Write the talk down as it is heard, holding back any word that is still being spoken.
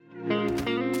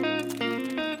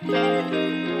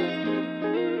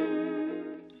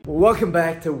Welcome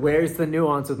back to Where's the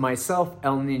Nuance with myself,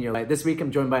 El Nino. This week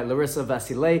I'm joined by Larissa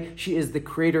Vasile. She is the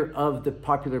creator of the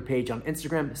popular page on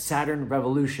Instagram,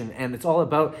 Saturnrevolution, and it's all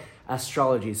about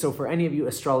astrology. So for any of you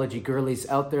astrology girlies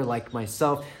out there like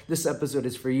myself, this episode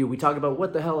is for you. We talk about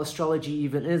what the hell astrology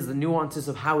even is, the nuances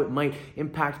of how it might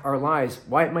impact our lives,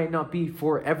 why it might not be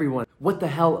for everyone, what the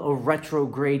hell a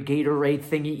retrograde Gatorade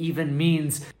thingy even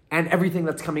means, and everything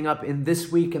that's coming up in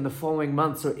this week and the following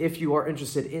month. So if you are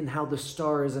interested in how the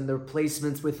stars and their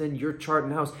placements within your chart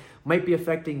and house might be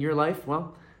affecting your life,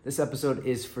 well, this episode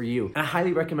is for you. And I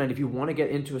highly recommend, if you want to get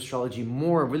into astrology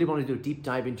more, really want to do a deep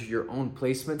dive into your own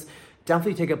placements,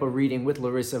 definitely take up a reading with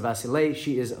Larissa Vasile.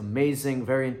 She is amazing,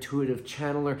 very intuitive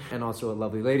channeler, and also a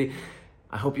lovely lady.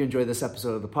 I hope you enjoy this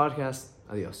episode of the podcast.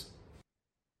 Adios.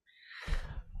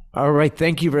 All right.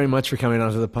 Thank you very much for coming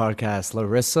onto the podcast,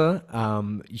 Larissa.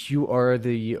 You are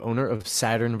the owner of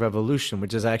Saturnrevolution,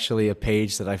 which is actually a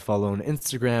page that I follow on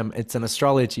Instagram. It's an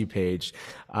astrology page.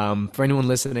 For anyone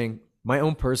listening, my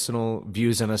own personal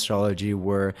views on astrology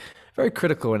were very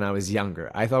critical when I was younger.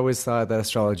 I always thought that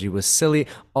astrology was silly,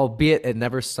 albeit it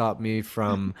never stopped me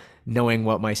from knowing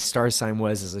what my star sign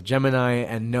was as a Gemini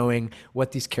and knowing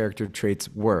what these character traits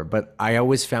were. But I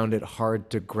always found it hard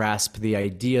to grasp the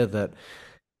idea that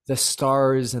the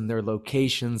stars and their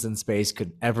locations in space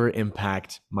could ever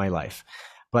impact my life.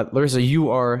 But Larissa, you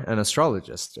are an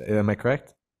astrologist. Am I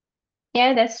correct?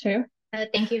 Yeah, that's true.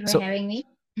 Thank you for So having me.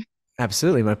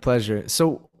 absolutely, my pleasure.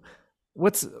 So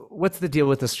what's the deal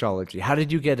with astrology? How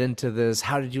did you get into this?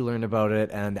 How did you learn about it?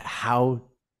 And how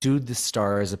do the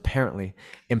stars apparently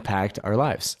impact our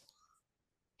lives?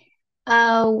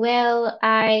 Well,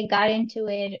 I got into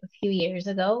it a few years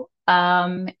ago.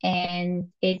 And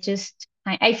it just,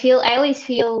 I always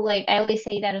feel like I always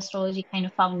say that astrology kind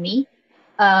of found me.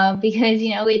 Because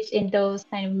it's in those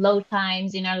kind of low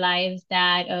times in our lives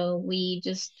that we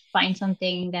just find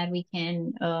something that we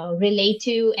can relate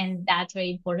to, and that's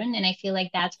very important. And I feel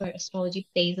like that's where astrology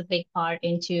plays a big part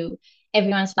into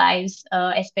everyone's lives,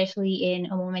 especially in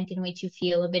a moment in which you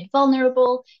feel a bit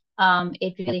vulnerable.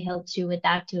 It really helps you with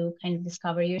that to kind of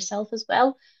discover yourself as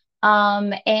well.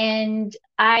 And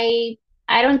I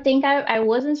don't think I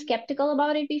wasn't skeptical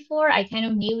about it before. I kind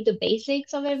of knew the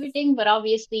basics of everything, but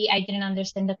obviously I didn't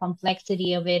understand the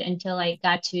complexity of it until I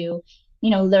got to,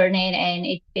 learn it,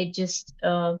 and it just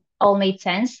all made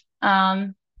sense.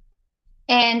 And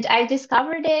I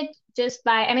discovered it just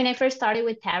by, I mean, I first started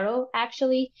with tarot,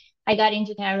 actually. I got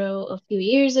into tarot a few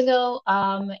years ago,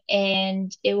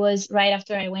 and it was right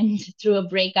after I went through a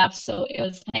breakup. So it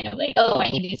was kind of like, oh, I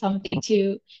needed something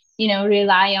to,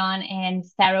 rely on. And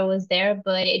tarot was there,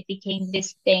 but it became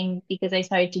this thing because I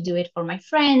started to do it for my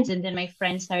friends, and then my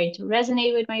friends started to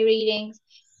resonate with my readings.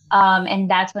 And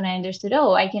that's when I understood,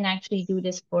 oh, I can actually do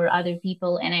this for other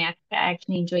people, and I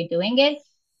actually enjoy doing it.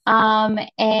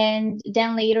 And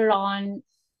then later on,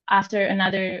 after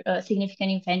another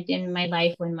significant event in my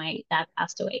life when my dad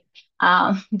passed away,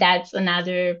 that's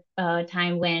another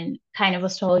time when kind of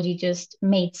astrology just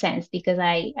made sense because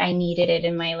I needed it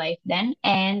in my life then.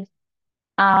 And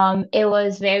it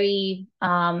was very,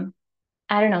 I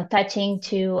don't know, touching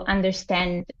to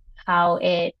understand how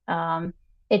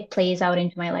it plays out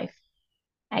into my life,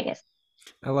 I guess.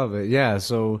 I love it. Yeah.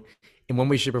 So in one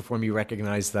way, shape, or form, you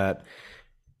recognize that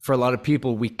for a lot of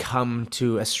people, we come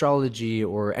to astrology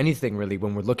or anything really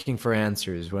when we're looking for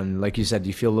answers, when, like you said,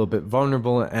 you feel a little bit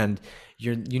vulnerable and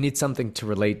you need something to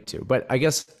relate to. But I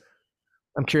guess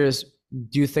I'm curious,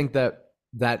 do you think that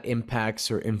that impacts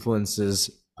or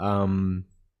influences, I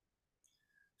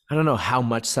don't know, how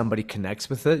much somebody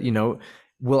connects with it?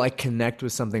 Will I connect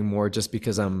with something more just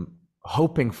because I'm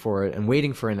hoping for it and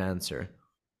waiting for an answer?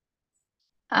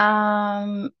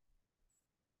 Um,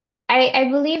 I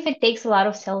believe it takes a lot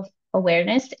of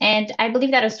self-awareness, and I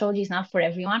believe that astrology is not for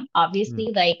everyone. Mm.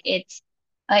 Obviously, like it's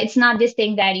not this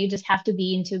thing that you just have to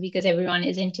be into because everyone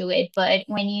is into it. But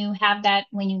when you have that,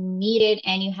 when you need it,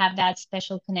 and you have that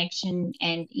special connection,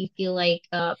 and you feel like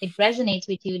it resonates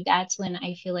with you, that's when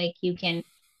I feel like you can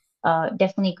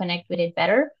definitely connect with it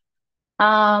better.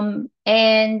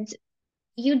 And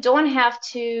you don't have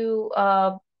to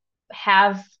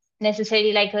have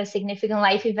necessarily like a significant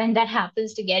life event that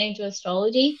happens to get into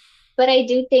astrology. But I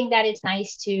do think that it's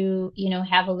nice to,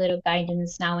 have a little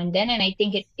guidance now and then. And I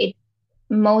think it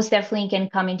most definitely can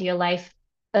come into your life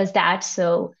as that.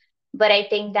 So, but I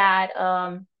think that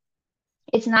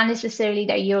it's not necessarily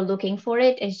that you're looking for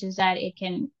it. It's just that it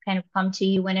can kind of come to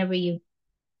you whenever you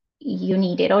you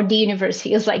need it, or the universe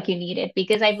feels like you need it,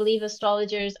 because I believe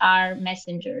astrologers are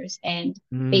messengers, and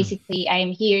Mm, basically I am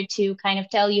here to kind of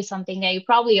tell you something that you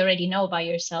probably already know about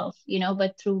yourself,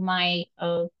 but through my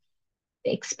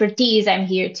expertise, I'm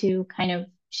here to kind of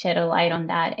shed a light on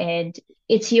that. And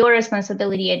it's your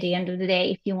responsibility at the end of the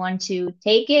day if you want to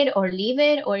take it or leave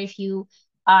it, or if you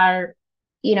are,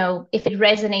 if it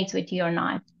resonates with you or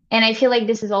not. And I feel like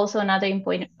this is also another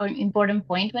important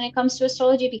point when it comes to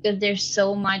astrology, because there's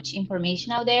so much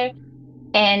information out there.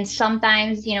 And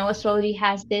sometimes, astrology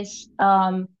has this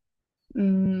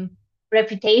mm,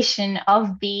 reputation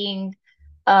of being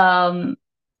um,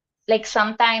 like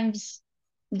sometimes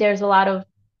there's a lot of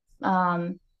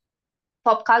um,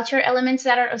 pop culture elements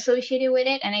that are associated with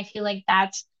it. And I feel like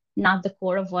that's not the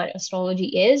core of what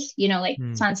astrology is, like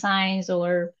mm, sun signs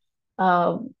or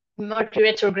Mercury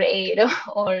retrograde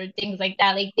or things like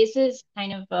that. Like this is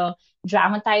kind of a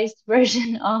dramatized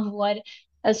version of what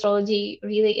astrology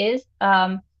really is.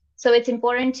 So it's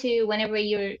important to, whenever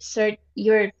you're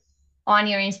on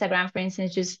your Instagram, for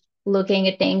instance, just looking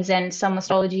at things and some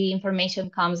astrology information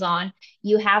comes on,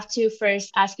 you have to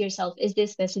first ask yourself, is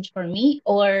this message for me?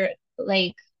 Or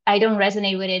like, I don't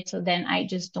resonate with it, so then I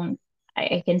just don't,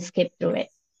 I can skip through it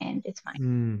and it's fine.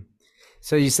 mm.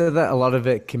 So you said that a lot of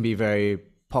it can be very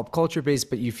pop culture based,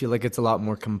 but you feel like it's a lot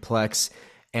more complex,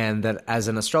 and that as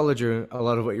an astrologer, a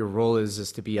lot of what your role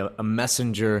is to be a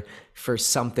messenger for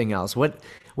something else. What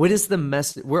is the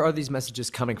message? Where are these messages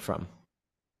coming from?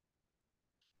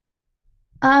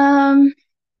 Um,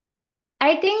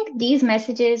 I think these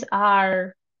messages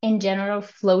are in general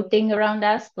floating around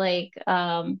us, like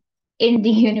in the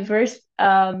universe.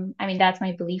 I mean, that's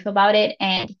my belief about it.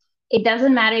 And it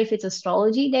doesn't matter if it's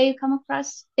astrology that you come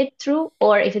across it through,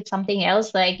 or if it's something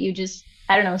else, like you just,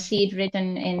 I don't know, see it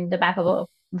written in the back of a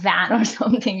van or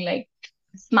something, like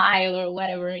smile or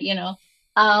whatever.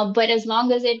 But as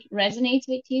long as it resonates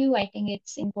with you, I think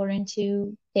it's important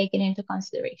to take it into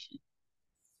consideration.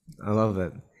 I love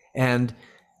it. And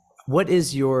what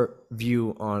is your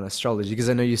view on astrology? Because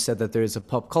I know you said that there is a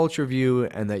pop culture view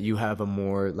and that you have a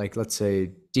more, like, let's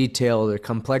say, detailed or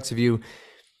complex view.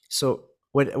 So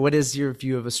what is your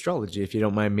view of astrology, if you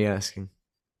don't mind me asking?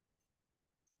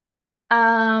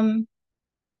 Um,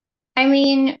 I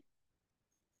mean,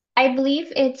 I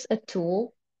believe it's a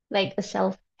tool, like a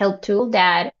self-help tool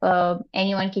that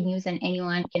anyone can use and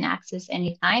anyone can access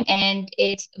anytime. And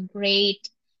it's a great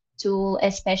tool,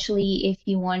 especially if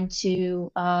you want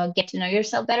to get to know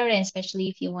yourself better, and especially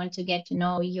if you want to get to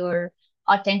know your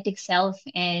authentic self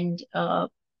and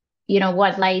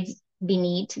what lies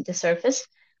beneath the surface.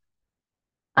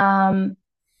 Um,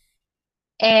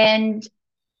 and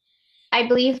I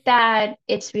believe that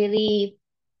it's really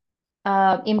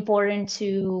important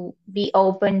to be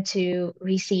open to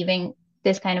receiving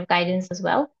this kind of guidance as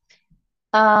well.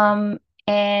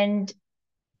 And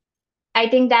I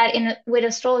think that with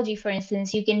astrology, for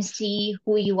instance, you can see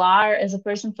who you are as a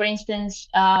person. For instance,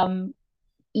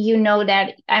 you know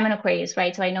that I'm an Aquarius,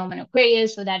 right? So I know I'm an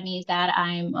Aquarius, so that means that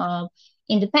I'm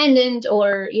independent,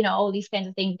 or all these kinds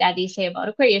of things that they say about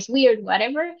Aquarius, weird,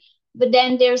 whatever. But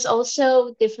then there's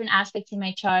also different aspects in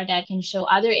my chart that can show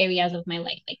other areas of my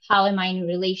life, like how am I in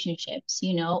relationships,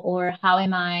 or how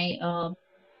am I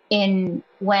in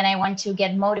when I want to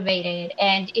get motivated.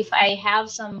 And if I have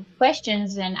some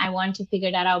questions and I want to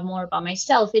figure that out more about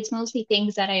myself, it's mostly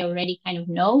things that I already kind of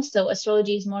know. So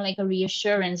astrology is more like a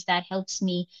reassurance that helps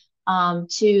me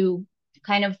to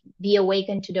kind of be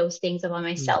awakened to those things about Mm.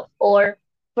 myself. Or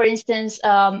for instance,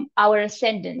 our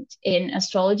ascendant in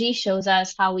astrology shows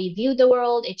us how we view the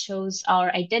world. It shows our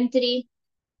identity,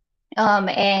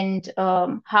 and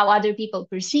how other people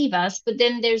perceive us. But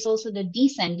then there's also the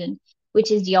descendant,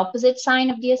 which is the opposite sign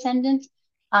of the ascendant.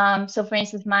 So, for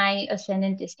instance, my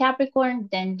ascendant is Capricorn,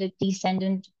 then the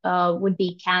descendant would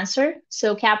be Cancer.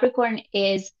 So, Capricorn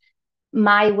is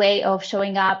my way of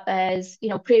showing up as,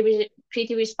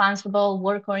 pretty responsible,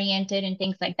 work oriented, and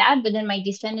things like that. But then my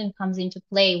descendant comes into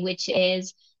play, which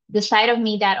is the side of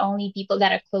me that only people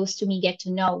that are close to me get to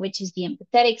know, which is the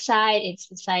empathetic side. It's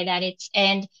the side that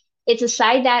and it's a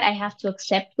side that I have to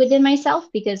accept within myself,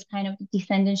 because kind of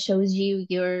descendant shows you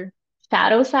your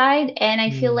shadow side. And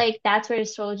I feel Mm. like that's where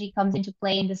astrology comes into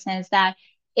play, in the sense that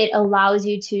it allows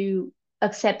you to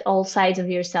accept all sides of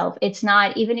yourself. It's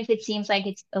not, even if it seems like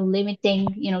it's a limiting,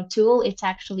 tool, it's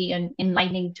actually an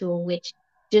enlightening tool, which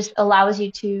just allows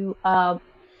you to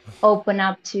open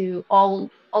up to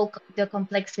all the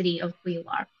complexity of who you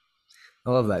are. I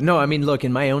love that. No, I mean, look,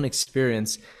 in my own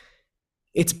experience,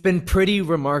 it's been pretty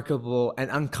remarkable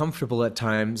and uncomfortable at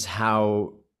times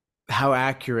how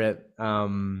accurate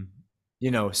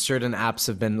certain apps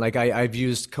have been like I've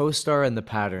used CoStar and the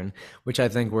Pattern, which I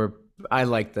think were I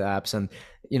like the apps, and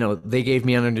they gave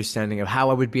me an understanding of how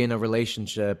I would be in a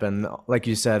relationship, and like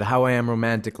you said, how I am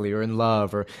romantically or in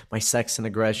love, or my sex and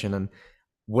aggression. And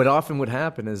what often would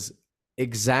happen is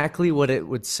exactly what it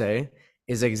would say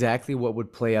is exactly what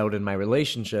would play out in my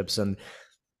relationships. And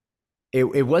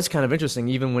it was kind of interesting,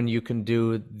 even when you can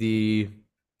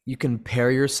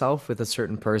pair yourself with a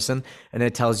certain person, and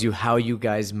it tells you how you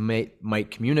guys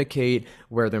might communicate,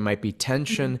 where there might be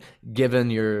tension given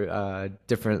your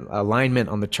different alignment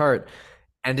on the chart.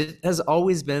 And it has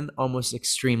always been almost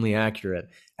extremely accurate.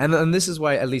 And this is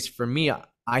why, at least for me,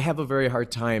 I have a very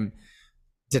hard time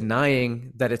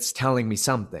denying that it's telling me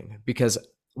something, because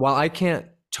while I can't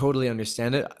totally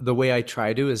understand it, the way I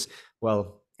try to is,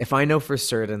 well, if I know for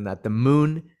certain that the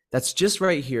moon that's just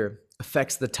right here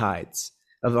affects the tides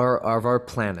of our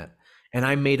planet, and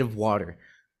I'm made of water,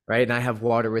 right? And I have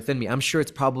water within me, I'm sure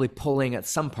it's probably pulling at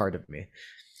some part of me.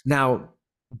 Now,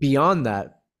 beyond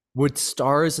that, would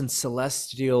stars and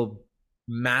celestial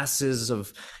masses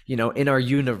of, in our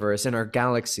universe, in our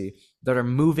galaxy, that are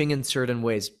moving in certain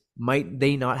ways, might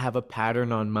they not have a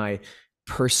pattern on my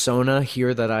persona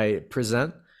here that I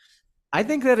present? I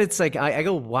think that it's like I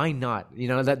go, why not?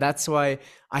 That's why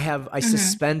I Mm-hmm.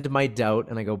 suspend my doubt,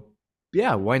 and I go,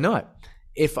 yeah, why not?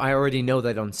 If I already know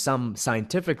that on some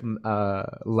scientific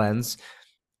lens,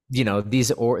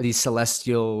 these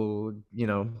celestial,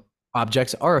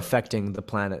 objects are affecting the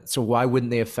planet. So why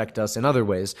wouldn't they affect us in other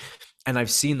ways? And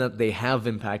I've seen that they have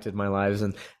impacted my lives.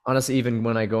 And honestly, even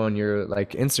when I go on your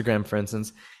like Instagram, for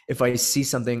instance, if I see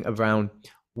something around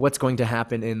what's going to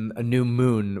happen in a new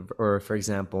moon, or for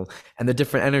example, and the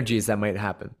different energies that might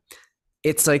happen,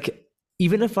 it's like,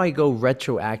 even if I go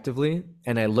retroactively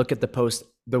and I look at the post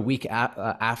the week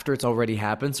after it's already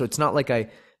happened, so it's not like I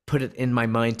put it in my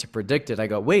mind to predict it. I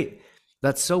go, wait,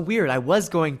 that's so weird. I was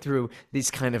going through these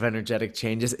kind of energetic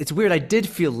changes. It's weird. I did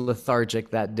feel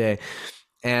lethargic that day.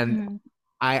 And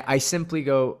Mm-hmm. I simply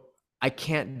go, I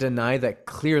can't deny that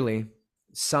clearly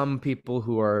some people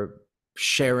who are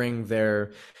sharing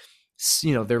their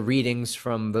readings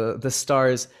from the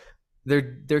stars,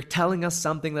 they're telling us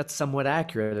something that's somewhat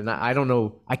accurate. And I don't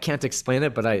know, I can't explain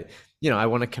it, but I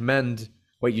want to commend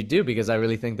what you do, because I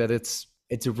really think that it's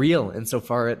real, and so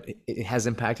far it has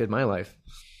impacted my life.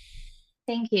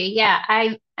 Thank you. Yeah,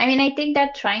 I mean, I think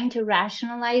that trying to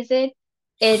rationalize it,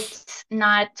 it's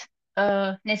not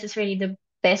necessarily the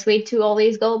best way to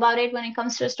always go about it when it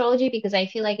comes to astrology, because I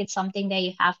feel like it's something that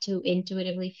you have to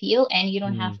intuitively feel, and you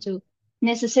don't have Mm. to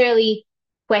necessarily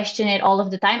question it all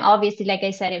of the time. Obviously, like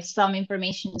I said, if some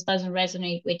information just doesn't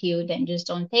resonate with you, then just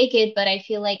don't take it. But I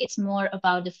feel like it's more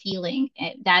about the feeling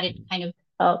that it kind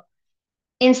of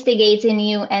instigates in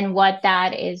you, and what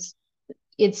that is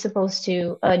it's supposed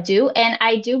to do. And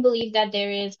I do believe that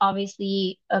there is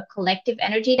obviously a collective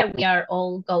energy that we are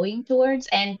all going towards.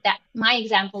 And that my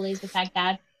example is the fact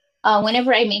that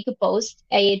whenever I make a post,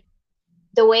 the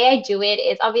way I do it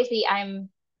is obviously I'm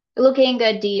looking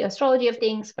at the astrology of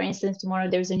things. For instance, tomorrow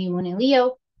there's a new moon in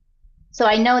Leo. So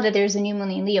I know that there's a new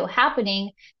moon in Leo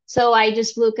happening. So I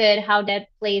just look at how that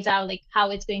plays out, like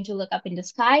how it's going to look up in the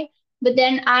sky. But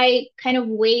then I kind of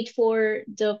wait for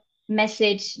the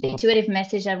message, the intuitive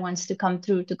message that wants to come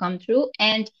through to come through.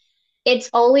 And it's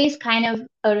always kind of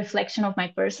a reflection of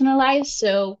my personal life.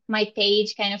 So my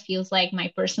page kind of feels like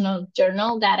my personal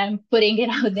journal that I'm putting it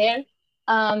out there.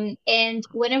 And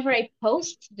whenever I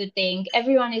post the thing,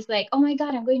 everyone is like, oh my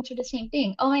God, I'm going through the same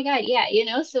thing. Oh my God, yeah,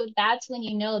 so that's when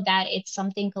you know that it's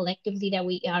something collectively that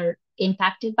we are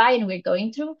impacted by and we're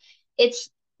going through. It's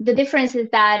the difference is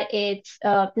that it's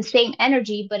the same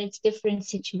energy, but it's different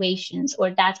situations,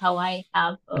 or that's how I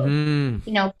have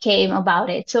Mm. came about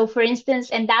it. So, for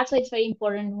instance, and that's why it's very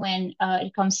important when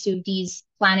it comes to these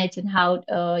planets and how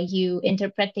you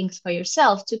interpret things for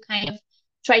yourself, to kind of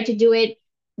try to do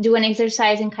an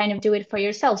exercise and kind of do it for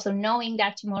yourself. So, knowing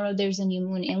that tomorrow there's a new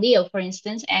moon in Leo, for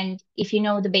instance, and if you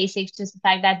know the basics, just the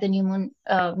fact that the new moon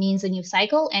means a new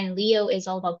cycle, and Leo is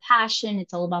all about passion,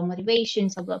 it's all about motivation,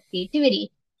 it's all about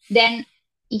creativity, then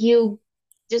you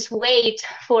just wait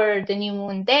for the new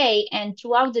moon day, and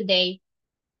throughout the day,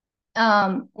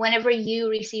 whenever you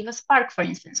receive a spark, for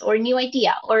instance, or a new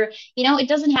idea, or it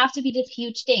doesn't have to be this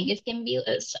huge thing. It can be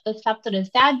as subtle as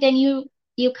that. Then you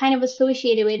kind of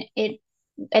associate it with it,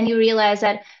 and you realize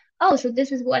that, oh, so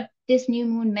this is what this new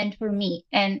moon meant for me,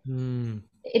 and Mm.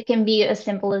 it can be as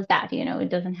simple as that. It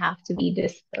doesn't have to be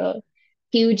this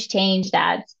huge change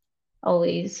that's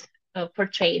always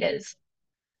portrayed as.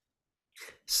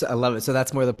 So I love it. So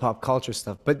that's more the pop culture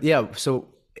stuff. But yeah,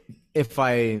 so if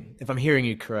I'm hearing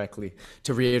you correctly,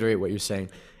 to reiterate what you're saying,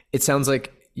 it sounds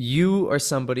like you are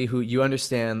somebody who you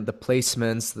understand the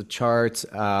placements, the charts,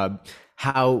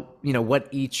 how, what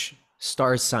each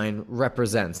star sign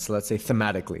represents, let's say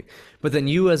thematically. But then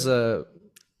you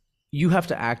have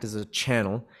to act as a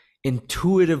channel,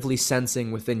 intuitively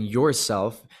sensing within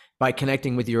yourself by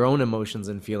connecting with your own emotions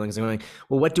and feelings and going,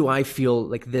 well, what do I feel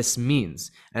like this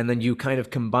means? And then you kind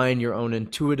of combine your own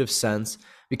intuitive sense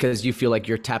because you feel like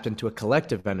you're tapped into a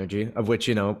collective energy, of which,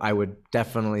 I would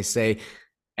definitely say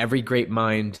every great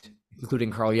mind, including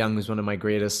Carl Jung, who's one of my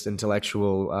greatest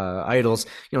intellectual idols,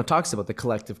 talks about the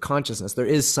collective consciousness. There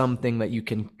is something that you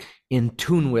can in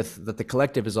tune with, that the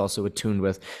collective is also attuned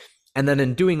with. And then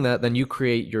in doing that, then you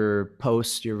create your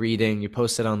post, your reading, you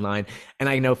post it online. And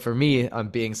I know for me,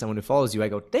 being someone who follows you, I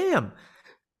go, damn,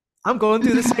 I'm going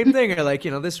through the same thing. Or like,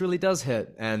 this really does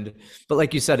hit. But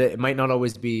like you said, it might not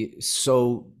always be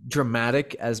so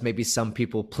dramatic as maybe some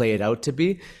people play it out to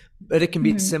be, but it can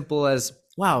be Mhm. simple as,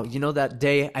 wow, that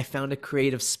day I found a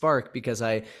creative spark because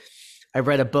I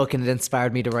read a book and it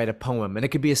inspired me to write a poem. And it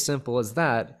could be as simple as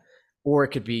that. Or it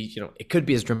could be, it could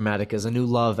be as dramatic as a new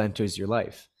love enters your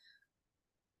life.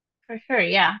 For sure,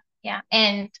 yeah, yeah,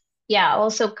 and yeah.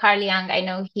 Also, Carl Jung, I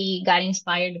know he got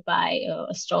inspired by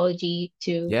astrology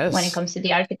too when it Yes. comes to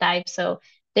the archetypes. So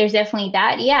there's definitely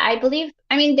that. Yeah, I believe.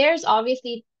 I mean, there's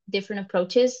obviously different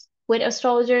approaches with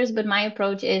astrologers, but my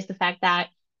approach is the fact that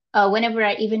whenever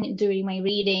I even during my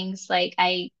readings, like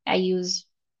I use.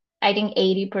 I think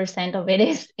 80% of it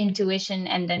is intuition,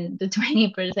 and then the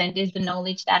 20% is the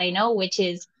knowledge that I know, which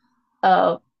is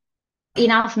uh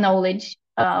enough knowledge,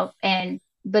 and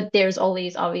but there's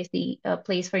always obviously a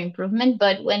place for improvement.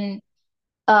 But when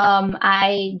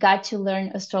I got to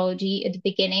learn astrology at the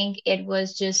beginning, it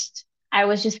was just I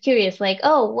was just curious, like,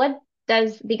 oh, what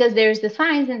does, because there's the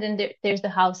signs and then there's the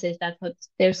houses. That's what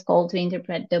they're called to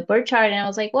interpret the birth chart. And I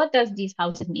was like, what does these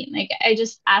houses mean? Like, I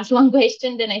just asked one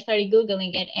question, then I started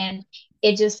Googling it, and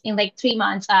it just in like 3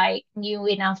 months I knew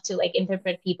enough to like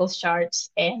interpret people's charts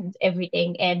and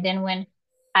everything. And then when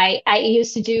I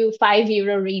used to do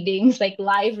 €5 readings, like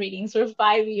live readings for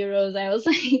 €5. I was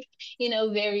like,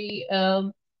 very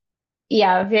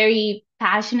yeah, very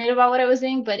passionate about what I was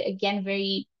doing, but again,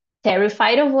 very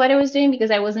terrified of what I was doing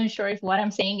because I wasn't sure if what I'm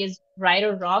saying is right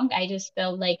or wrong. I just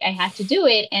felt like I had to do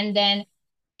it. And then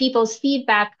people's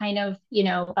feedback kind of,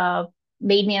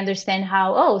 made me understand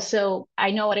how, oh, so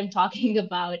I know what I'm talking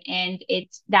about. And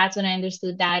that's when I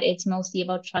understood that it's mostly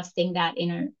about trusting that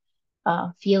inner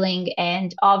feeling.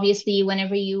 And obviously,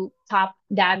 whenever you top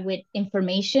that with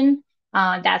information,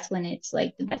 that's when it's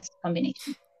like the best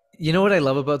combination. You know what I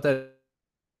love about that?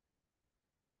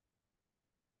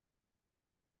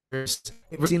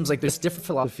 It seems like there's different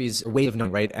philosophies or way of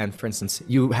knowing, right? And for instance,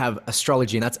 you have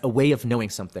astrology, and that's a way of knowing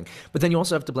something. But then you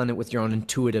also have to blend it with your own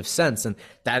intuitive sense, and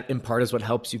that in part is what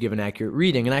helps you give an accurate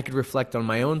reading. And I could reflect on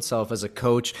my own self as a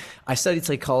coach. I studied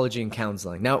psychology and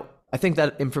counseling. Now, I think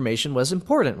that information was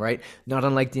important, right? Not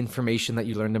unlike the information that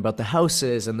you learned about the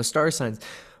houses and the star signs.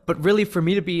 But really, for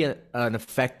me to be an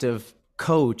effective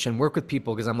coach and work with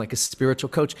people, because I'm like a spiritual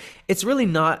coach, it's really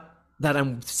not that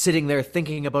I'm sitting there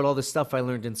thinking about all the stuff I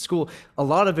learned in school. A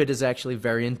lot of it is actually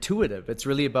very intuitive. It's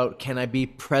really about, can I be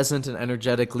present and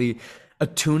energetically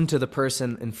attuned to the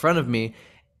person in front of me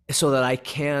so that I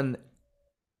can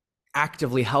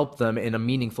actively help them in a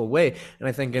meaningful way. And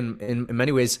I think in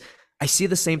many ways, I see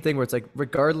the same thing where it's like,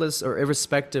 regardless or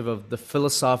irrespective of the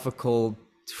philosophical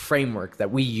framework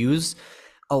that we use,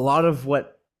 a lot of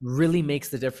what really makes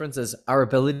the difference is our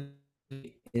ability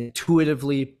to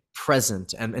intuitively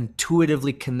present and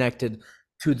intuitively connected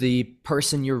to the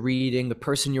person you're reading, the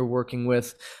person you're working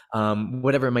with,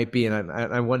 whatever it might be. And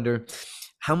I wonder,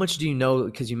 how much do you know?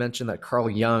 Because you mentioned that Carl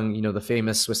Jung, the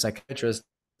famous Swiss psychiatrist,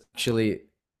 actually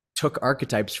took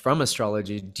archetypes from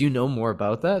astrology. Do you know more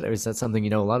about that, or is that something you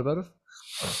know a lot about? It?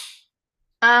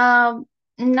 Um,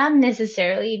 Not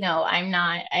necessarily. No, I'm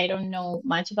not. I don't know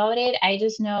much about it. I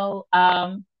just know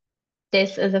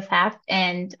this is a fact,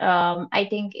 and I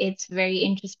think it's very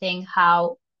interesting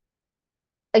how,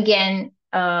 again,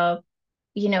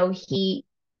 he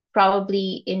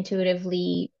probably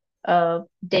intuitively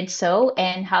did so,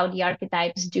 and how the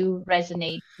archetypes do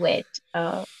resonate with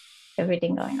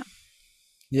everything going on.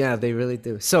 Yeah, they really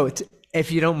do. So,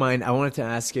 if you don't mind, I wanted to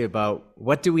ask you about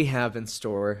what do we have in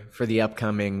store for the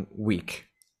upcoming week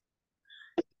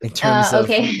in terms of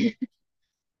Okay.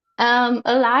 A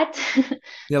lot a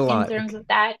in lot. terms Okay. of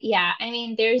that. Yeah, I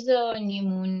mean, there's a new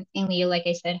moon in Leo, like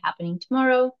I said, happening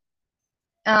tomorrow.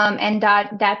 And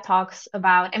that talks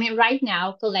about, I mean, right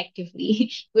now,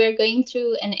 collectively, we're going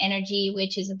through an energy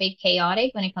which is a bit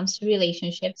chaotic when it comes to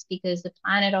relationships because the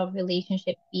planet of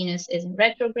relationship, Venus, is in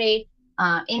retrograde.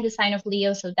 in the sign of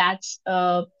Leo. So that's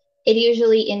it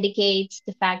usually indicates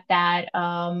the fact that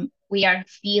we are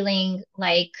feeling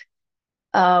like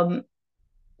um,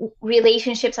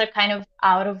 relationships are kind of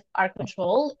out of our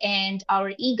control, and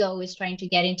our ego is trying to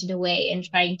get into the way and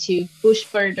trying to push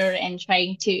further and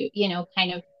trying to,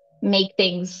 kind of make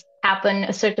things happen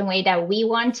a certain way that we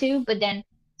want to. But then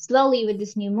slowly with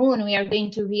this new moon, we are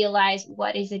going to realize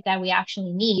what is it that we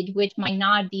actually need, which might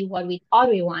not be what we thought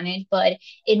we wanted, but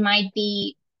it might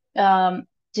be um,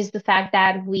 just the fact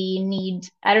that we need,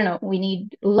 I don't know, we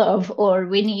need love, or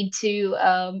we need to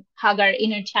hug our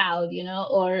inner child,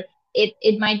 or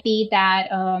it might be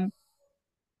that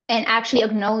and actually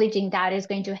acknowledging that is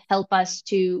going to help us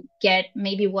to get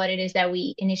maybe what it is that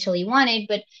we initially wanted,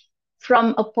 but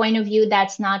from a point of view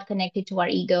that's not connected to our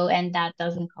ego, and that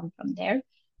doesn't come from there.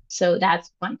 So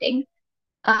that's one thing.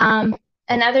 um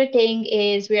Another thing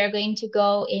is we are going to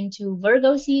go into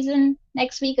Virgo season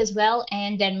next week as well,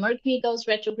 and then Mercury goes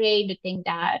retrograde, the thing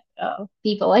that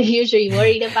people are usually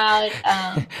worried about.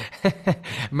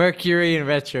 Mercury in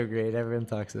retrograde, everyone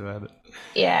talks about it.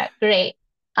 Yeah, great.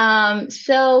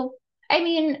 So I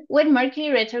mean, with Mercury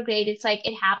retrograde, it's like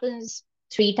it happens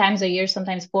 3 times a year,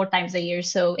 sometimes 4 times a year.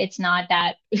 So it's not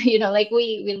that, like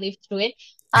we live through it.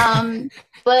 Um,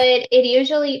 but it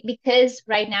usually, because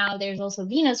right now there's also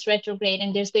Venus retrograde,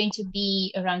 and there's going to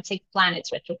be around 6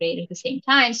 planets retrograde at the same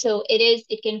time. So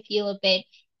it can feel a bit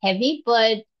heavy,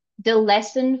 but the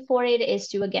lesson for it is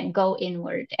to again go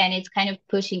inward, and it's kind of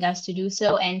pushing us to do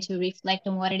so and to reflect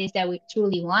on what it is that we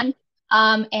truly want.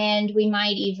 And we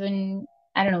might even,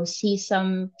 I don't know, see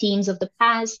some themes of the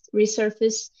past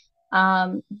resurface,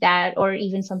 that, or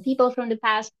even some people from the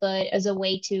past, but as a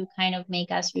way to kind of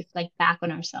make us reflect back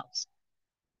on ourselves.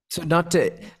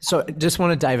 So just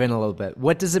want to dive in a little bit.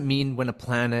 What does it mean when a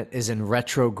planet is in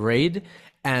retrograde?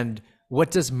 And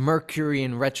what does Mercury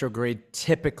in retrograde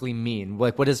typically mean?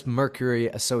 Like, what is Mercury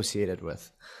associated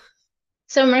with?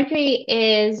 So Mercury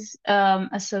is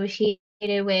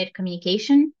associated with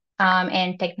communication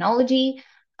and technology.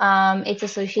 It's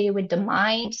associated with the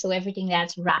mind, so everything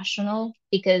that's rational,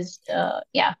 because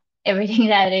yeah, everything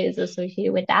that is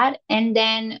associated with that. And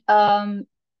then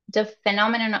the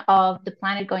phenomenon of the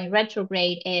planet going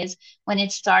retrograde is when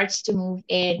it starts to move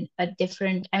in a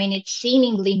different, I mean, it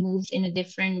seemingly moves in a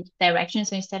different direction.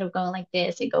 So instead of going like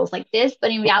this, it goes like this, but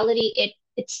in reality,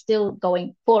 it's still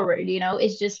going forward,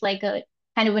 it's just like a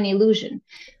kind of an illusion.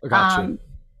 I got you. Um,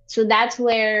 so that's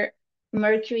where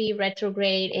Mercury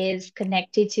retrograde is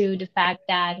connected to the fact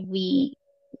that we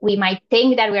might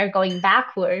think that we are going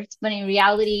backwards, but in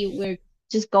reality we're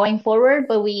just going forward,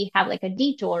 but we have like a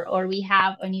detour, or we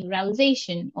have a new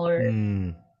realization, or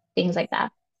Mm, things like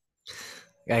that.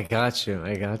 I got you.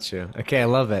 I got you. Okay, I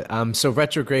love it. So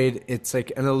retrograde, it's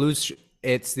like an illusion.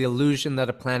 It's the illusion that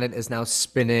a planet is now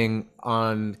spinning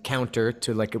on counter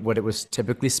to like what it was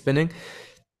typically spinning.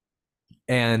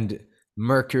 And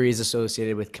Mercury is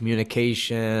associated with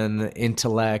communication,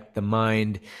 intellect, the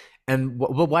mind. And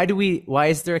why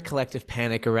is there a collective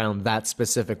panic around that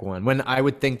specific one? When I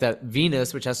would think that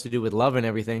Venus, which has to do with love and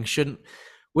everything,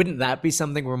 wouldn't that be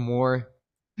something we're more,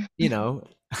 you know,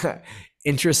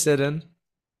 interested in?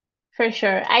 For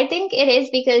sure. I think it is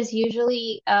because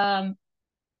usually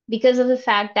because of the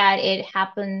fact that it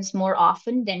happens more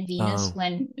often than Venus, Oh,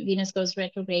 when Venus goes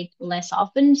retrograde less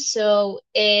often. So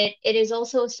it is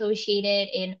also associated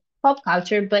in pop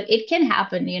culture, but it can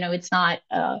happen. It's not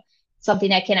something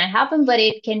that cannot happen, but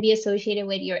it can be associated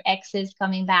with your exes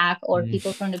coming back, or mm,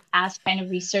 people from the past kind of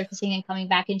resurfacing and coming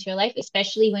back into your life,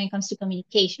 especially when it comes to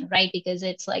communication, right? Because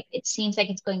it's like it seems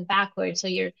like it's going backwards. So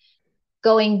you're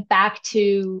going back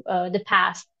to the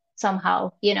past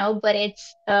somehow, but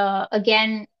it's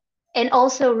again, and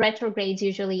also retrogrades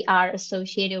usually are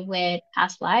associated with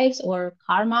past lives or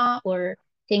karma or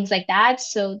things like that.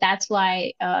 So that's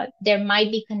why there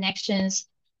might be connections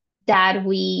that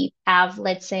we have,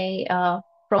 let's say,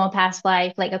 from a past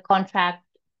life, like a contract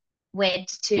with,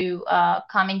 to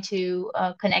come into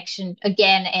connection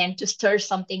again and to stir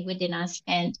something within us.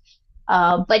 And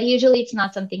but usually it's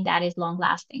not something that is long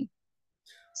lasting.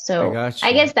 I So got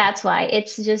I you. guess that's why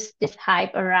it's just this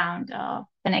hype around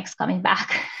the next coming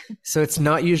back. So it's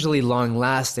not usually long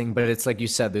lasting, but it's like you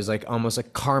said, there's like almost a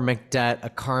karmic debt, a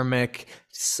karmic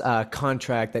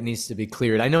contract that needs to be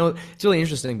cleared. I know it's really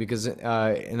interesting because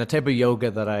in the type of yoga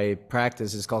that I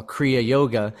practice is called Kriya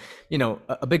Yoga.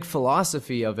 A big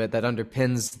philosophy of it that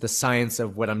underpins the science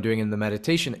of what I'm doing in the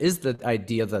meditation is the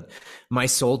idea that my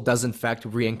soul does in fact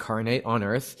reincarnate on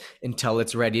Earth until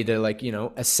it's ready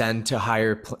to ascend to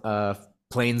higher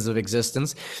planes of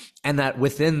existence, and that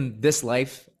within this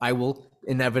life I will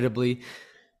inevitably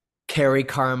carry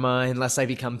karma unless I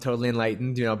become totally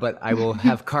enlightened, but I will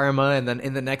have karma. And then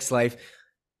in the next life,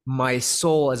 my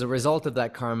soul, as a result of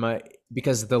that karma,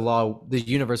 because the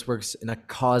universe works in a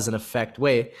cause and effect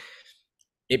way,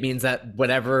 it means that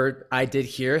whatever I did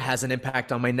here has an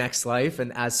impact on my next life.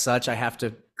 And as such, I have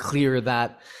to clear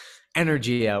that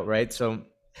energy out, right? So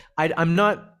I'm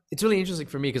not, it's really interesting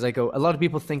for me because a lot of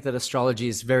people think that astrology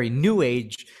is very new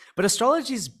age, but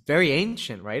astrology is very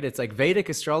ancient, right? It's like Vedic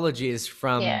astrology is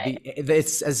from Yeah.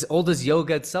 it's as old as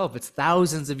yoga itself. It's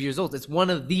thousands of years old. It's one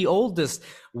of the oldest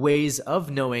ways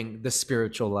of knowing the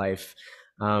spiritual life.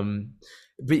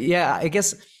 But yeah, I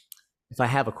guess if I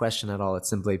have a question at all, it's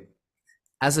simply,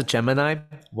 as a Gemini,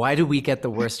 why do we get the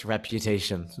worst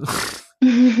reputation?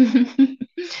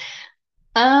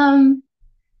 Um,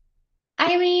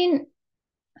 I mean,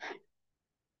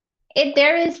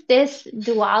 there is this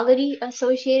duality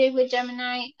associated with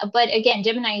Gemini, but again,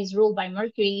 Gemini is ruled by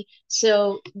Mercury,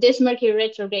 so this Mercury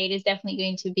retrograde is definitely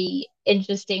going to be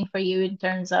interesting for you in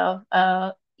terms of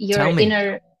your Tell me.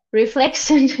 inner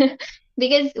reflection,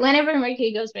 because whenever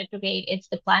Mercury goes retrograde, it's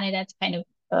the planet that's kind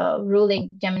of ruling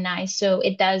Gemini, so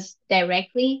it does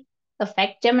directly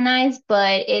affect Geminis,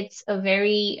 but it's a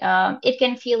very it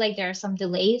can feel like there are some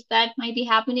delays that might be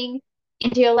happening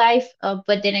into your life.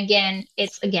 But then again,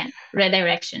 it's again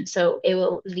redirection. So it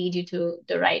will lead you to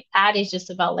the right path. It's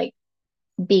just about like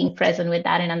being present with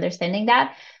that and understanding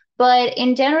that. But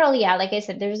in general, yeah, like I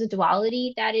said, there's a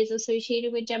duality that is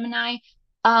associated with Gemini.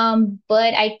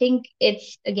 But I think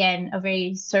it's again a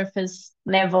very surface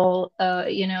level,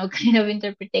 kind of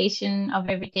interpretation of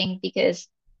everything because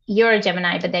you're a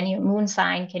Gemini, but then your moon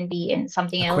sign can be in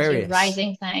something else, your Aquarius.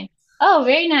 rising sign. Oh,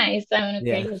 very nice. I'm an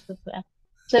Yeah. Aquarius as well.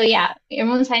 So yeah, your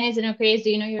moon sign is in Aquarius.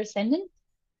 Do you know your ascendant?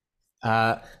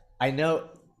 Uh, I know,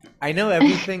 I know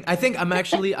everything. I think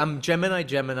I'm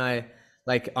Gemini,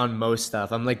 like on most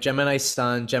stuff. I'm like Gemini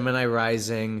Sun, Gemini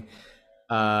Rising,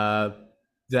 uh,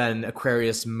 then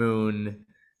Aquarius Moon.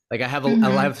 Like I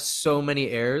Mm-hmm. have so many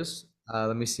airs.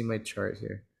 Let me see my chart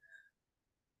here.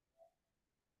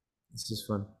 This is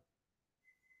fun.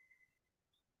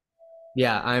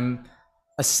 Yeah, I'm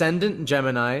Ascendant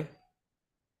Gemini,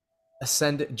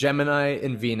 Ascendant Gemini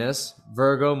in Venus,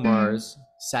 Virgo Mm-hmm. Mars,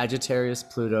 Sagittarius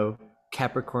Pluto,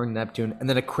 Capricorn Neptune, and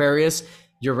then Aquarius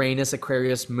Uranus,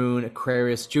 Aquarius Moon,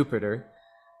 Aquarius Jupiter,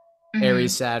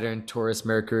 Aries Mm-hmm. Saturn, Taurus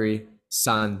Mercury,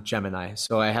 Sun Gemini.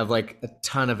 So I have like a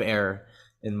ton of air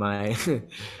in my All in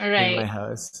my right.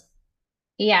 house.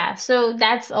 Yeah, so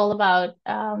that's all about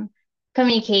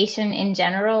communication in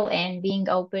general and being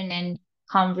open and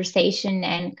conversation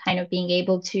and kind of being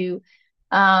able to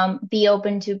be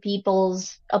open to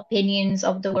people's opinions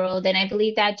of the world. And I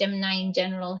believe that Gemini in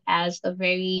general has a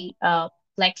very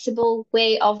flexible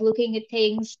way of looking at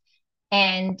things.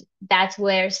 And that's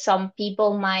where some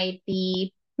people might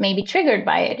be maybe triggered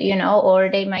by it, or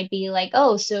they might be like,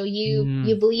 oh, so you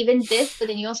Mm, believe in this, but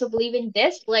then you also believe in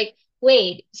this. Like,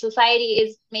 wait, society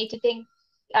is made to think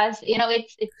us,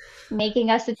 it's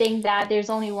making us to think that there's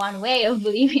only one way of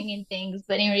believing in things,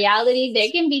 but in reality, there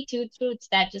can be two truths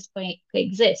that just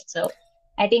coexist. So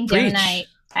I think Gemini preach.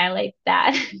 highlights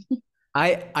that.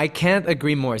 I can't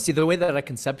agree more. See, the way that I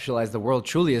conceptualize the world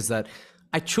truly is that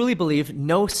I truly believe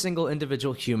no single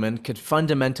individual human could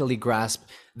fundamentally grasp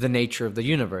the nature of the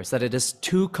universe, that it is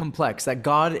too complex, that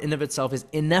God in of itself is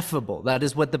ineffable. That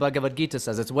is what the Bhagavad Gita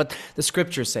says. It's what the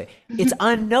scriptures say. It's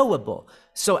unknowable.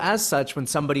 So as such, when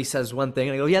somebody says one thing,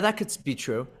 I go, yeah, that could be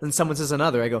true. And someone says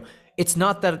another, I go, it's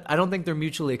not that, I don't think they're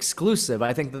mutually exclusive.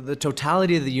 I think that the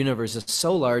totality of the universe is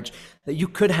so large that you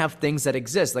could have things that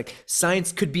exist. Like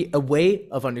science could be a way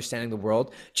of understanding the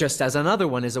world, just as another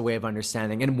one is a way of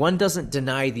understanding. And one doesn't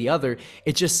deny the other.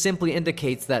 It just simply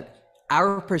indicates that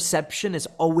our perception is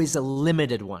always a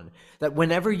limited one. That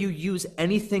whenever you use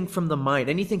anything from the mind,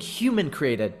 anything human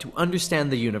created to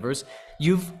understand the universe,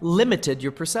 you've limited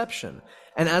your perception.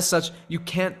 And as such, you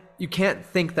can't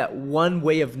think that one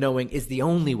way of knowing is the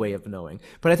only way of knowing.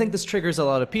 But I think this triggers a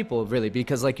lot of people really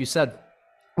because like you said,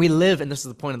 we live, and this is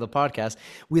the point of the podcast,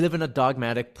 we live in a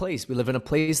dogmatic place. We live in a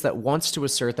place that wants to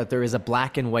assert that there is a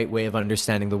black and white way of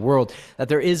understanding the world, that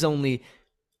there is only,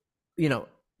 you know,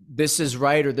 this is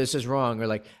right or this is wrong, or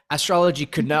like astrology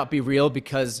could not be real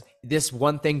because this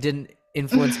one thing didn't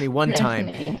influence me one time.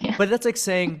 Fascinating. Yeah. But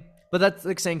that's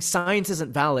like saying science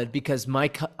isn't valid because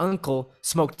my uncle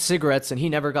smoked cigarettes and he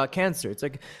never got cancer. It's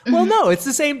like, well, no, it's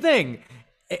the same thing.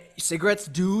 Cigarettes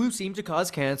do seem to cause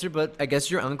cancer, but I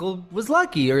guess your uncle was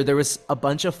lucky, or there was a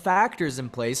bunch of factors in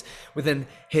place within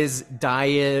his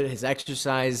diet, his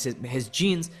exercise, his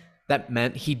genes that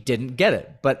meant he didn't get it.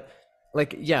 But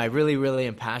like, yeah, I really, really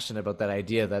am passionate about that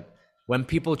idea that when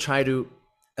people try to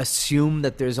assume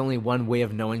that there's only one way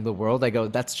of knowing the world. I go,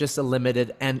 that's just a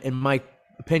limited and, in my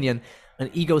opinion, an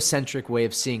egocentric way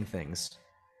of seeing things.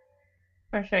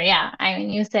 For sure. Yeah. I mean,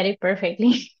 you said it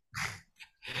perfectly.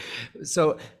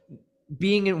 So,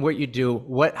 being in what you do,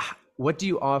 what do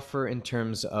you offer in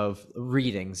terms of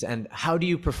readings, and how do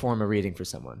you perform a reading for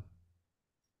someone?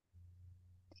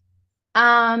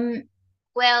 Um,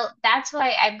 well, that's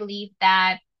why I believe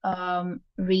that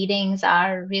readings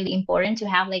are really important to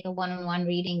have like a one-on-one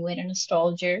reading with an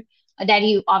astrologer that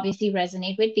you obviously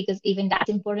resonate with, because even that's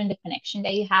important, the connection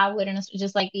that you have with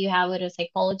just like you have with a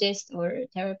psychologist or a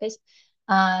therapist.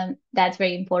 That's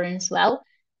very important as well.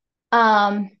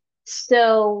 Um,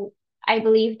 so I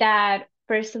believe that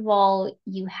first of all,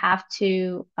 you have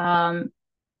to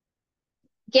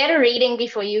get a reading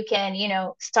before you can,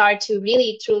 start to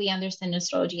really truly understand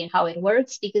astrology and how it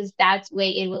works, because that's way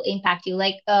it will impact you.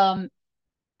 Like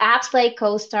apps like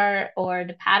CoStar or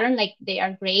the Pattern, like they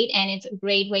are great, and it's a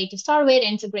great way to start with,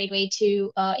 and it's a great way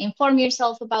to inform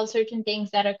yourself about certain things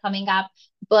that are coming up.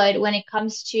 But when it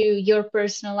comes to your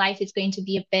personal life, it's going to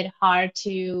be a bit hard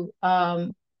to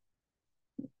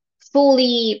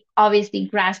fully obviously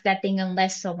grasp that thing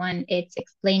unless someone it's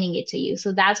explaining it to you.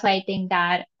 So that's why I think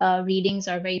that readings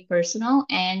are very personal.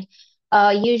 And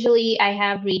usually I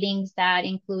have readings that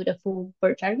include a full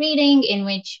birth chart reading, in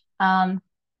which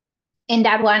in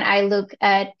that one I look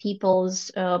at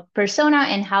people's persona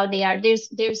and how they are.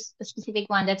 There's a specific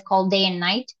one that's called day and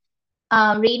night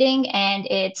reading, and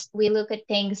it's we look at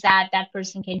things that that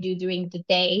person can do during the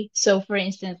day. So, for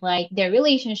instance, like their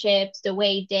relationships, the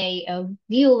way they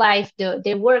view life,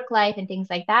 their work life, and things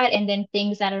like that. And then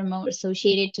things that are more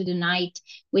associated to the night,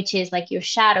 which is like your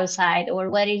shadow side, or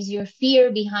what is your fear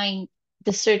behind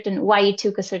the certain why you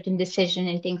took a certain decision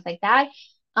and things like that.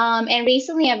 And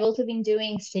recently, I've also been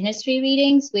doing synastry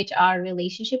readings, which are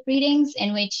relationship readings,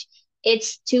 in which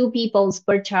it's two people's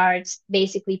birth charts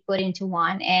basically put into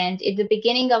one. And at the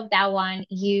beginning of that one,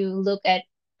 you look at,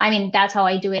 I mean, that's how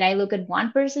I do it. I look at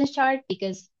one person's chart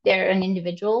because they're an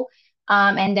individual,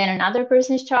 and then another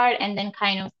person's chart, and then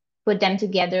kind of put them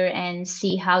together and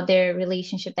see how their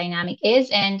relationship dynamic is.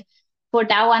 And for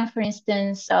that one, for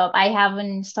instance, I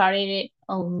haven't started it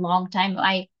a long time.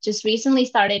 I just recently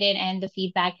started it, and the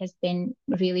feedback has been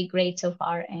really great so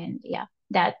far. And yeah,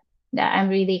 that I'm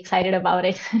really excited about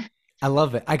it. I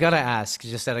love it. I gotta ask,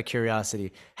 just out of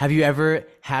curiosity, have you ever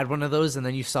had one of those and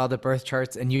then you saw the birth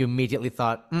charts and you immediately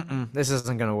thought, mm-mm, this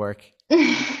isn't gonna work?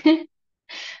 I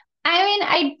mean,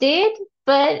 I did,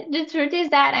 but the truth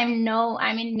is that I'm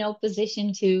in no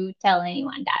position to tell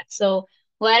anyone that. So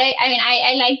I mean,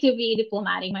 I like to be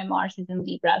diplomatic. My Mars is in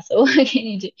Libra, so what can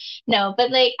you do? No, but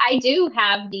like I do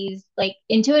have these, like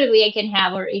intuitively I can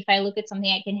have, or if I look at something,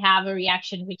 I can have a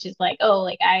reaction, which is like, oh,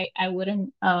 like I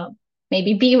wouldn't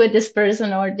maybe be with this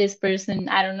person or this person,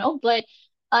 I don't know. But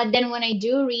then when I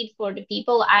do read for the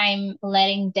people, I'm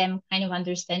letting them kind of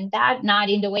understand that, not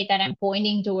in the way that I'm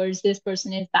pointing towards this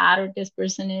person is bad or this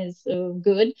person is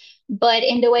good, but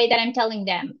in the way that I'm telling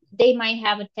them they might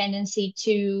have a tendency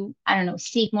to, I don't know,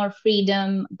 seek more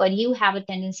freedom, but you have a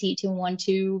tendency to want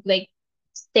to like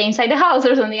stay inside the house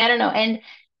or something. I don't know. And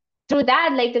through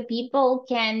that, like the people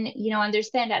can,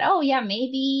 understand that, oh yeah,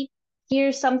 maybe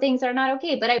here some things are not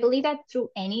okay. But I believe that through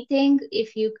anything,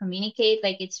 if you communicate,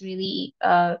 like it's really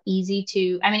easy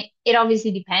to, I mean, it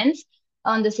obviously depends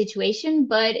on the situation,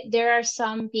 but there are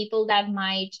some people that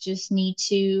might just need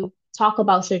to talk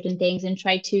about certain things and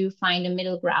try to find a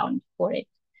middle ground for it,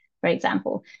 for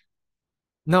example.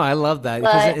 No, I love that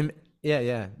because But yeah,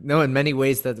 yeah. No, in many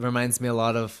ways that reminds me a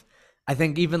lot of, I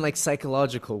think even like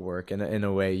psychological work in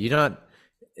a way. You don't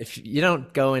if you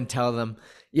don't go and tell them,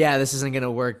 yeah, this isn't going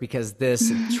to work because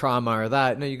this trauma or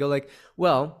that. No, you go like,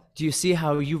 well, do you see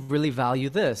how you really value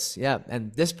this? Yeah,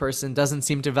 and this person doesn't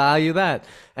seem to value that.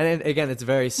 And then, again, it's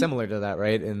very similar to that,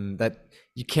 right? In that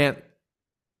you can't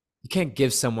you can't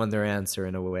give someone their answer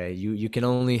in a way. You can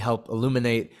only help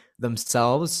illuminate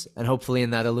themselves, and hopefully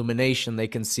in that illumination they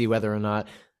can see whether or not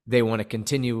they want to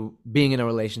continue being in a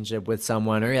relationship with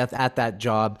someone or at that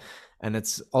job, and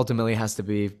it's ultimately has to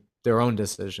be their own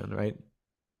decision, right?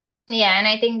 yeah, and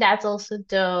I think that's also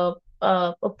the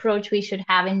approach we should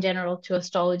have in general to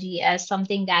astrology, as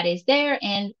something that is there,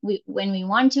 and when we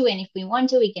want to, and if we want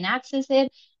to, we can access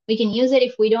it. We can use it.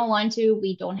 If we don't want to,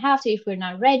 we don't have to. If we're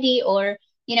not ready, or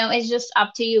it's just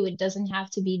up to you. It doesn't have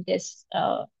to be this,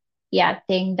 yeah,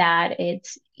 thing that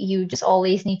it's you just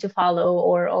always need to follow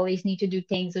or always need to do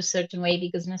things a certain way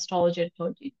because an astrologer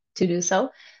told you to do so.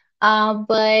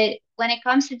 But when it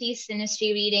comes to these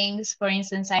synastry readings, for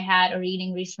instance, I had a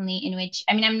reading recently in which,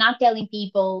 I mean, I'm not telling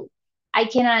people I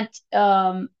cannot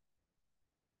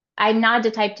I'm not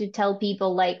the type to tell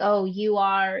people like, oh,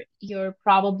 you're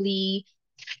probably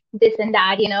this and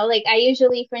that, like I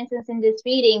usually, for instance, in this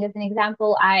reading, as an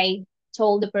example, I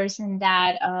told the person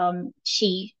that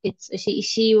she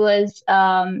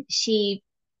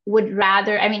would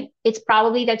rather, I mean, it's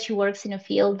probably that she works in a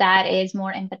field that is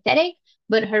more empathetic,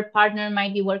 but her partner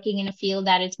might be working in a field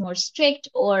that is more strict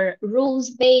or rules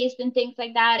based and things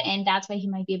like that, and that's why he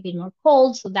might be a bit more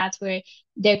cold. So that's where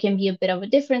there can be a bit of a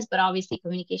difference, but obviously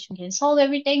communication can solve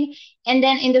everything. And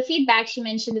then in the feedback, she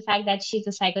mentioned the fact that she's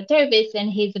a psychotherapist and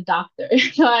he's a doctor.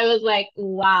 So I was like,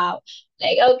 wow,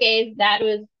 like, okay, that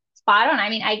was spot on. I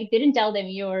mean, I didn't tell them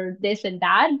you're this and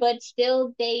that, but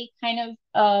still they kind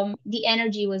of, the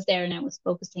energy was there and I was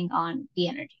focusing on the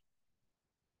energy.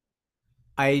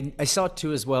 I saw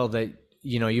too as well that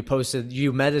you posted,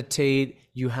 you meditate,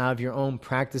 you have your own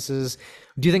practices.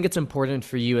 Do you think it's important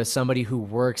for you, as somebody who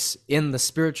works in the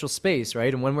spiritual space,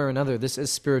 right? And one way or another, this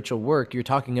is spiritual work. You're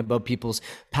talking about people's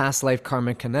past life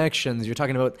karmic connections. You're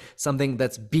talking about something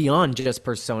that's beyond just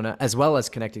persona, as well as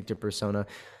connecting to persona.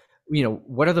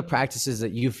 What are the practices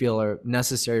that you feel are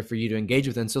necessary for you to engage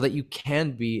with, and so that you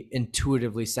can be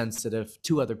intuitively sensitive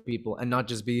to other people and not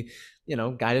just be,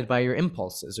 guided by your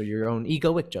impulses or your own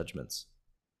egoic judgments?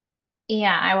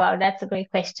 Yeah, wow, that's a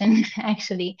great question,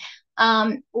 actually.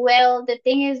 Well, the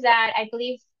thing is that I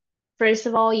believe, first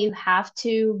of all, you have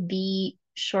to be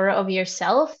sure of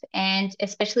yourself. And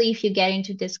especially if you get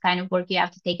into this kind of work, you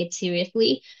have to take it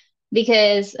seriously.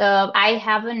 Because I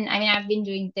mean, I've been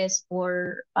doing this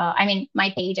for, I mean,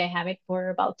 my page, I have it for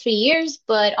about 3 years,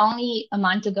 but only a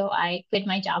month ago, I quit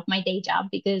my job, my day job,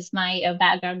 because my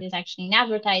background is actually in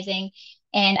advertising.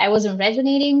 And I wasn't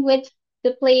resonating with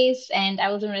the place, and I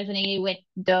wasn't resonating with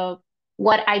the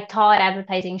what I thought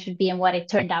advertising should be and what it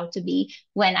turned out to be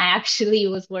when I actually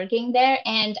was working there.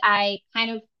 And I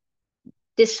kind of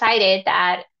decided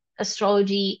that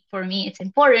astrology for me it's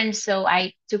important. So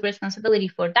I took responsibility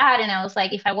for that. And I was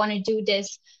like, if I want to do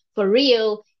this for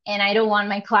real, and I don't want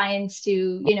my clients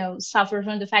to, suffer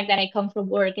from the fact that I come from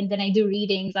work and then I do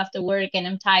readings after work and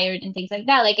I'm tired and things like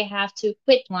that. Like I have to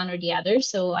quit one or the other.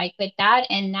 So I quit that.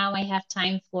 And now I have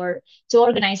time to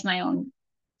organize my own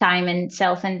time and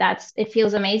self. And it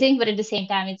feels amazing. But at the same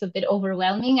time, it's a bit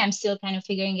overwhelming. I'm still kind of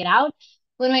figuring it out.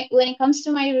 When it comes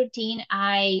to my routine,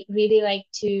 I really like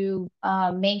to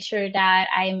make sure that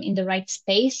I'm in the right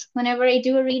space whenever I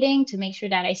do a reading, to make sure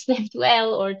that I slept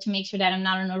well, or to make sure that I'm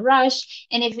not in a rush.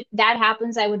 And if that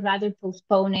happens, I would rather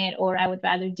postpone it, or I would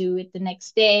rather do it the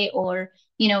next day, or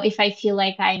if I feel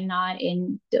like I'm not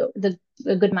in the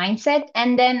good mindset.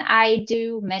 And then I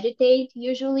do meditate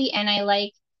usually, and I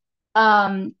like,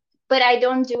 um, but I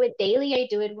don't do it daily. I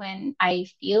do it when I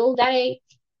feel that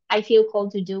I feel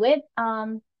called to do it.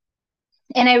 And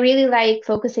I really like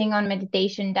focusing on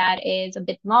meditation that is a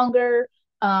bit longer,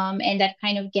 and that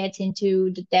kind of gets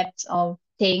into the depths of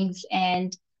things.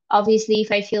 And obviously,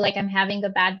 if I feel like I'm having a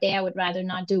bad day, I would rather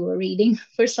not do a reading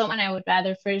for someone. I would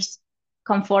rather first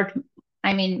comfort,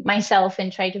 I mean, myself, and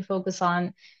try to focus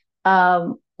on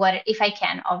what, if I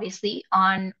can, obviously,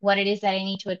 on what it is that I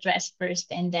need to address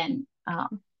first, and then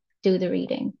do the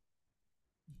reading.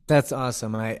 That's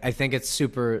awesome. I think it's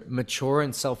super mature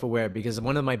and self-aware, because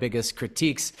one of my biggest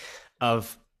critiques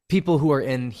of people who are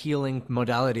in healing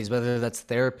modalities, whether that's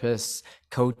therapists,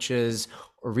 coaches,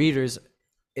 or readers,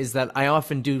 is that I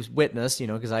often do witness,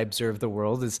 because I observe the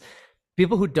world, is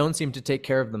people who don't seem to take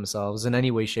care of themselves in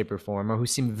any way, shape, or form, or who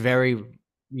seem very,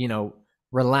 you know,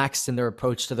 relaxed in their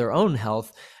approach to their own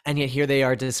health, and yet here they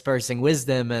are dispersing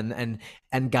wisdom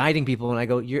and guiding people. And I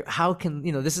go, you're how can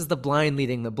this is the blind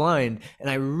leading the blind. And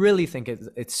I really think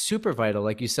it's super vital,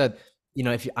 like you said,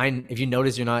 if you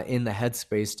notice you're not in the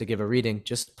headspace to give a reading,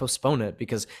 just postpone it.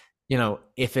 Because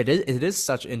if it is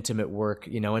such intimate work,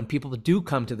 and people do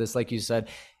come to this, like you said,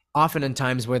 often in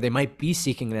times where they might be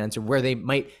seeking an answer, where they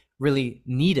might really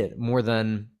need it more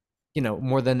than in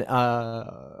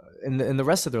the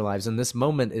rest of their lives. And this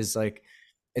moment is like,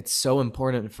 it's so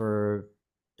important for,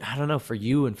 I don't know, for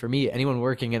you and for me, anyone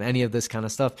working in any of this kind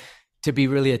of stuff, to be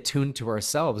really attuned to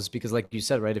ourselves. Because like you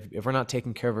said, right, if we're not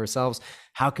taking care of ourselves,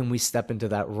 how can we step into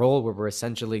that role where we're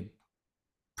essentially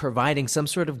providing some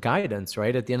sort of guidance,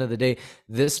 right? At the end of the day,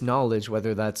 this knowledge,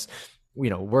 whether that's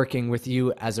working with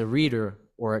you as a reader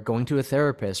or going to a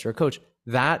therapist or a coach,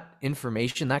 that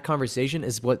information, that conversation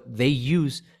is what they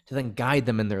use to then guide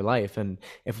them in their life. And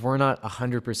if we're not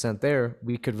 100% there,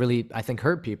 we could really, I think,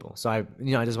 hurt people. So I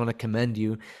just want to commend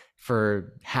you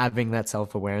for having that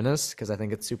self-awareness, because I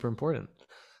think it's super important.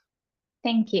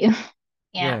 Thank you.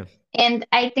 Yeah. Yeah. And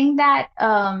I think that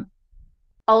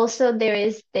also there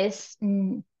is this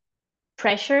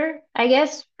pressure, I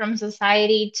guess, from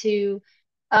society to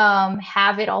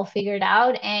have it all figured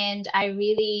out. And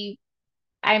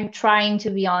I'm trying to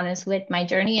be honest with my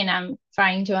journey, and I'm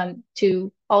trying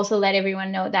to also let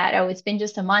everyone know that, oh, it's been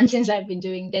just a month since I've been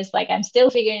doing this. Like, I'm still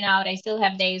figuring out. I still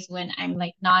have days when I'm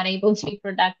like not able to be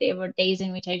productive, or days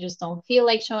in which I just don't feel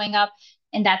like showing up,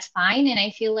 and that's fine. And I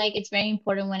feel like it's very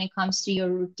important when it comes to your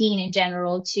routine in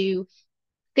general to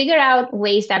figure out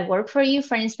ways that work for you.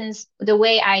 For instance, the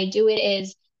way I do it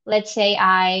is, let's say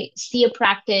I see a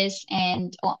practice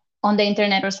and on the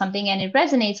internet or something, and it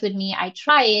resonates with me, I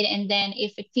try it. And then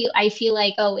if I feel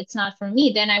like, oh, it's not for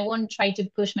me, then I won't try to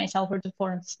push myself or to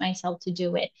force myself to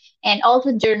do it. And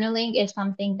also journaling is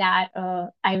something that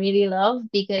I really love,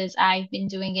 because I've been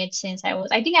doing it since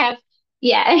I think I have,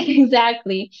 yeah,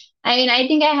 exactly. I mean, I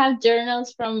think I have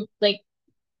journals from like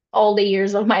all the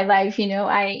years of my life.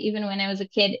 I even when I was a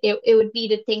kid, it would be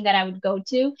the thing that I would go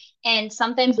to. And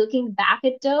sometimes looking back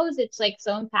at those, it's like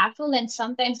so impactful. And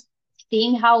sometimes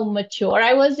seeing how mature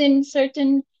I was in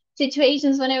certain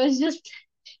situations when I was just,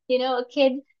 a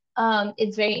kid,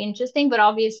 it's very interesting. But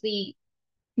obviously,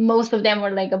 most of them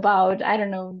were like about, I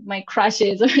don't know, my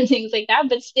crushes or things like that.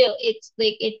 But still, it's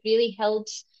like it really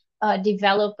helps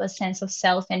develop a sense of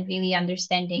self and really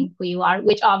understanding who you are,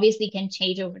 which obviously can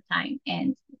change over time.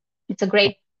 And it's a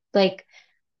great like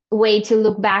way to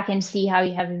look back and see how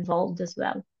you have evolved as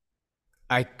well.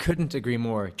 I couldn't agree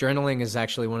more. Journaling is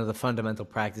actually one of the fundamental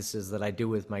practices that I do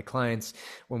with my clients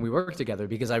when we work together,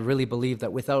 because I really believe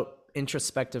that without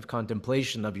introspective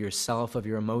contemplation of yourself, of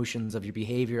your emotions, of your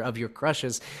behavior, of your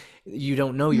crushes, you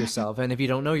don't know yourself. And if you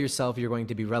don't know yourself, you're going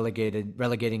to be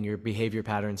relegating your behavior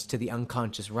patterns to the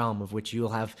unconscious realm of which you'll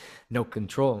have no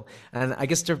control. And I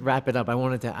guess to wrap it up, I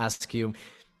wanted to ask you,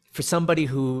 for somebody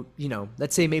who,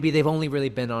 let's say maybe they've only really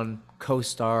been on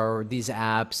CoStar or these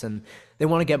apps, and they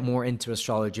want to get more into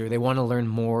astrology, or they want to learn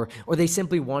more, or they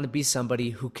simply want to be somebody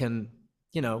who can,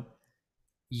 you know,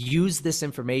 use this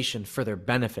information for their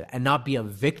benefit and not be a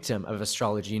victim of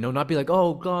astrology, not be like,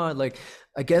 oh God, like,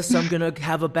 I guess I'm going to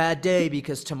have a bad day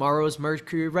because tomorrow's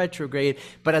Mercury retrograde,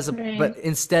 but Right.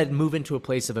 instead move into a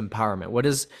place of empowerment. What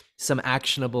is some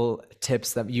actionable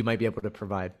tips that you might be able to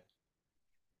provide?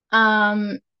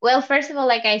 Well, first of all,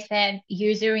 like I said,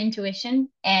 use your intuition.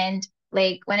 And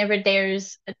like whenever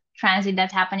there's a transit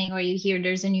that's happening, or you hear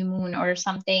there's a new moon or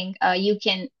something, you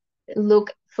can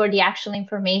look for the actual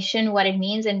information, what it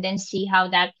means, and then see how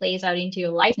that plays out into your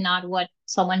life, not what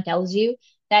someone tells you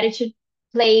that it should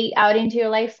play out into your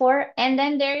life for. And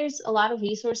then there's a lot of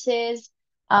resources.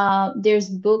 There's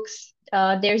books.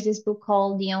 There's this book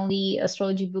called The Only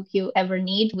Astrology Book You Ever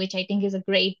Need, which I think is a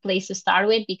great place to start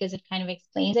with, because it kind of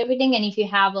explains everything. And if you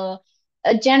have a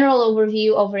general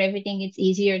overview over everything, it's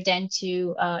easier then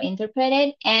to interpret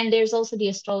it. And there's also the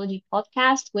astrology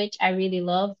podcast, which I really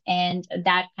love, and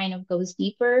that kind of goes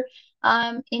deeper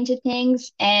into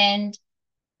things. And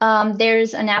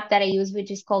there's an app that I use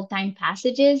which is called Time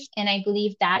Passages, and I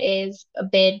believe that is a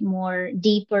bit more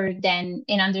deeper than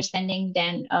in understanding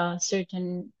than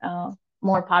certain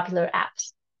more popular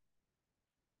apps.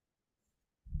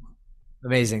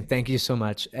 Amazing. Thank you so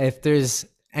much. If there's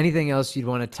anything else you'd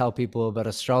want to tell people about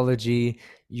astrology,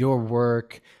 your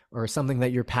work, or something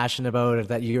that you're passionate about or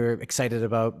that you're excited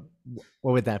about,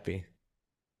 what would that be?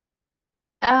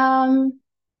 Um,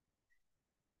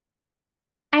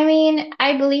 I mean,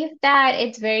 I believe that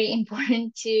it's very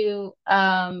important to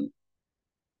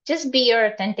just be your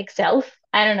authentic self.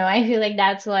 I don't know. I feel like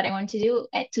that's what I want to do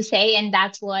to say, and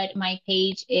that's what my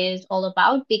page is all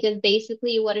about. Because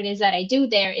basically, what it is that I do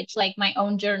there, it's like my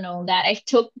own journal that I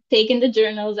taken the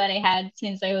journals that I had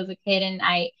since I was a kid, and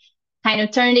I kind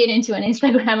of turned it into an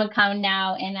Instagram account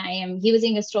now, and I am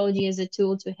using astrology as a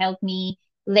tool to help me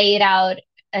lay it out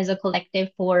as a collective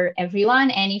for everyone.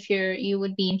 And if you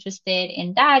would be interested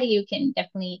in that, you can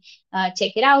definitely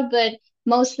check it out. But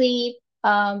mostly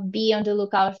be on the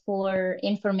lookout for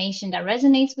information that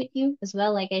resonates with you as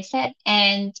well, like I said.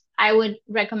 And I would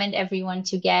recommend everyone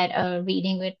to get a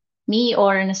reading with me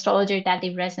or an astrologer that they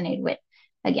resonate with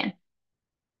again,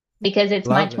 because it's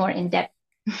Love much it. more in depth.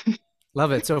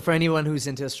 Love it. So for anyone who's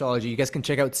into astrology, you guys can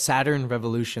check out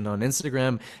Saturnrevolution on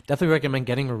Instagram. Definitely recommend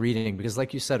getting a reading because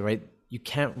like you said, right, you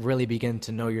can't really begin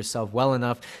to know yourself well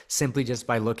enough simply just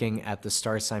by looking at the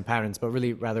star sign patterns, but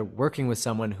really rather working with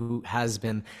someone who has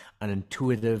been an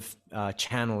intuitive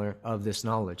channeler of this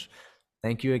knowledge.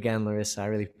 Thank you again, Larissa. I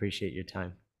really appreciate your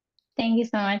time. Thank you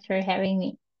so much for having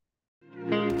me.